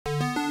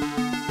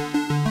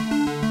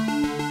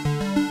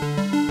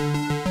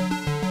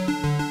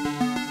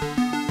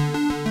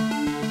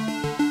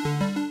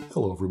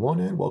everyone,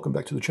 and welcome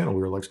back to the channel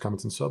where likes,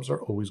 comments, and subs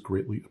are always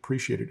greatly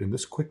appreciated. In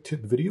this quick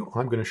tip video,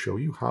 I'm going to show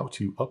you how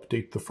to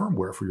update the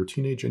firmware for your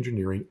Teenage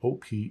Engineering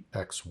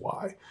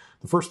OPXY.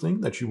 The first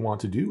thing that you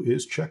want to do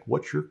is check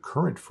what your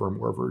current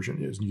firmware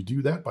version is. And you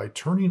do that by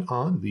turning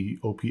on the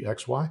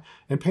OPXY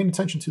and paying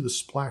attention to the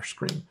splash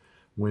screen.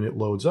 When it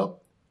loads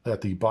up, at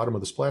the bottom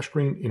of the splash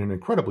screen, in an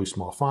incredibly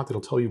small font,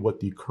 it'll tell you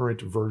what the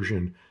current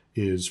version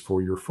is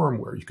for your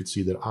firmware. You can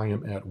see that I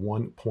am at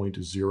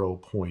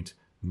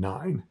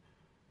 1.0.9.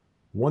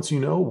 Once you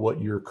know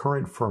what your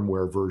current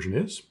firmware version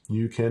is,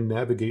 you can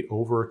navigate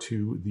over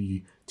to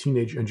the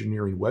Teenage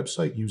Engineering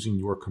website using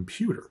your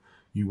computer.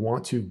 You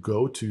want to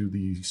go to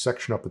the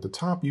section up at the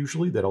top,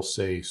 usually, that'll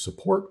say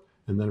support,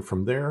 and then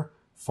from there,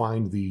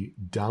 find the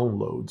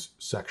downloads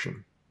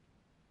section.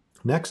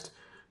 Next,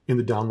 in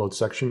the download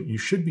section, you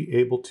should be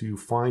able to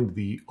find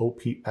the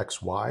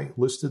OPXY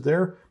listed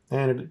there,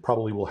 and it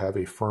probably will have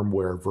a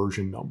firmware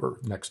version number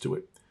next to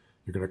it.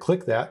 You're going to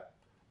click that,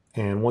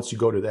 and once you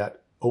go to that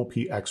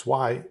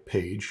OPXY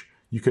page,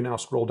 you can now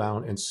scroll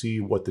down and see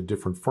what the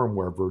different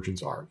firmware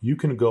versions are. You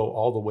can go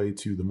all the way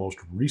to the most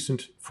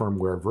recent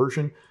firmware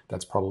version.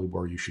 That's probably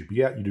where you should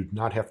be at. You do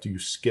not have to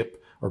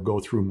skip or go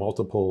through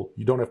multiple.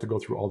 You don't have to go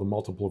through all the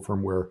multiple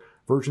firmware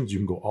versions. You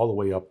can go all the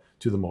way up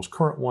to the most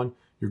current one.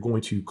 You're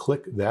going to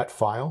click that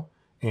file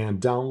and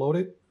download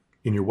it.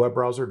 In your web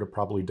browser, to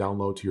probably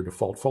download to your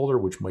default folder,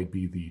 which might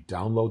be the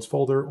downloads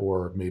folder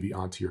or maybe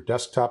onto your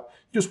desktop.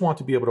 You just want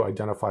to be able to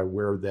identify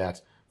where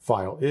that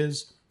file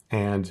is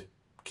and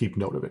keep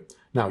note of it.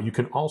 Now, you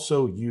can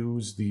also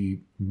use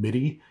the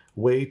MIDI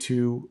way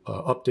to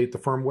update the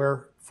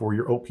firmware for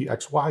your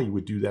OPXY. You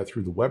would do that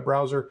through the web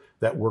browser.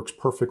 That works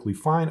perfectly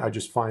fine. I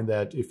just find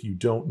that if you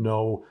don't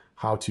know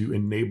how to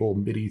enable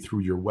MIDI through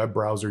your web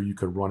browser, you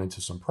could run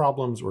into some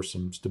problems or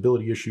some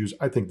stability issues.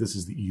 I think this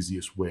is the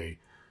easiest way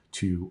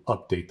to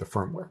update the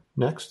firmware.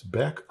 Next,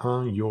 back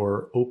on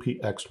your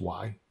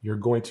OPXY, you're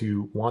going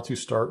to want to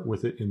start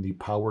with it in the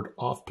powered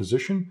off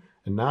position.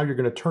 And now you're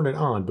going to turn it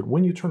on, but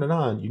when you turn it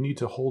on, you need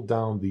to hold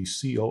down the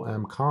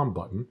COM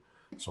button.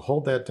 So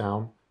hold that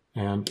down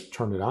and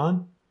turn it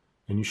on,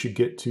 and you should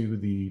get to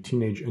the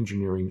Teenage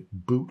Engineering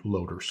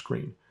bootloader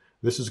screen.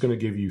 This is going to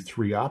give you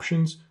three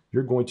options.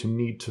 You're going to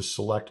need to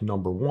select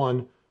number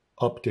one,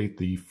 update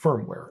the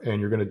firmware,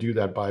 and you're going to do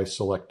that by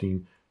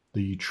selecting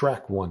the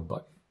track 1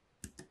 button.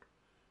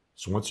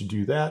 So once you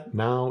do that,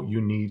 now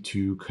you need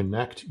to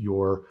connect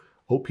your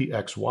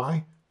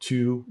OPXY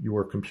to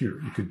your computer.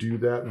 You could do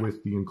that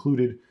with the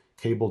included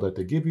cable that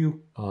they give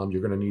you.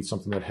 You're going to need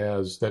something that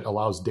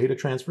allows data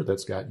transfer,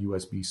 that's got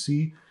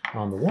USB-C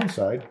on the one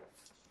side,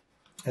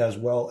 as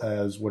well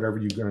as whatever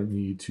you're going to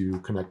need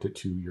to connect it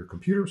to your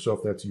computer. So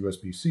if that's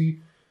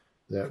USB-C,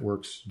 that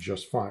works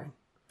just fine.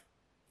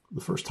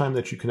 The first time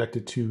that you connect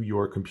it to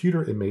your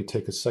computer, it may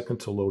take a second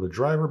to load a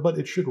driver, but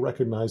it should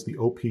recognize the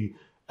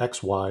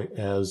OPXY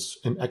as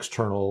an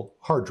external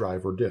hard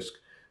drive or disk.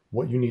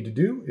 What you need to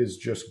do is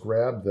just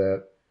grab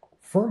that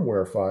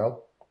firmware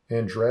file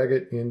and drag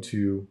it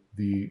into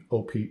the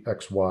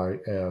OPXY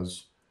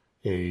as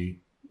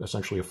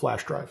essentially a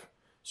flash drive.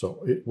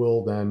 So it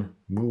will then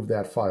move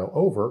that file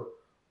over.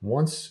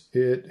 Once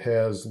it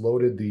has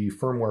loaded the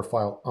firmware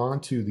file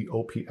onto the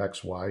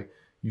OPXY,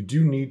 you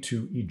do need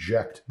to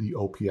eject the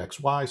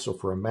OPXY. So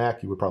for a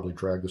Mac, you would probably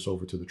drag this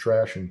over to the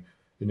trash and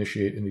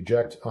initiate and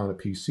eject. On a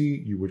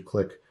PC, you would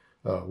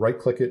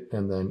right-click it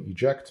and then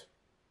eject.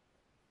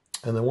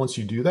 And then once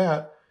you do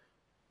that,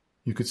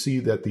 you could see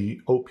that the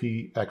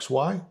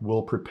OPXY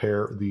will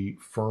prepare the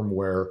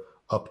firmware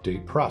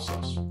update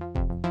process.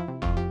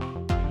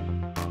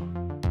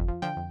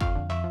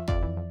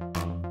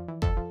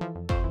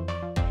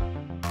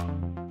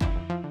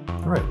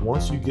 All right,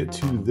 once you get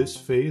to this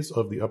phase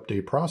of the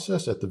update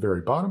process, at the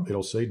very bottom,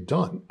 it'll say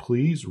done.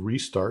 Please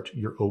restart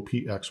your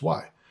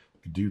OPXY.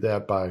 You can do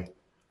that by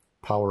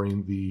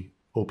powering the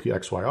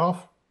OPXY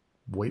off,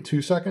 wait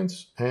 2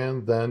 seconds,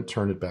 and then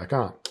turn it back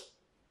on.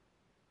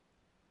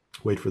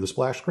 Wait for the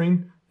splash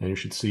screen, and you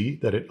should see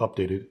that it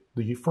updated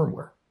the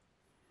firmware.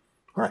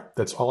 All right,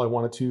 that's all I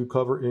wanted to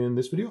cover in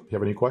this video. If you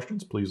have any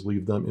questions, please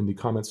leave them in the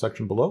comment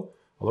section below.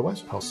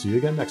 Otherwise, I'll see you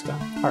again next time.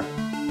 All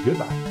right,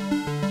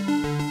 goodbye.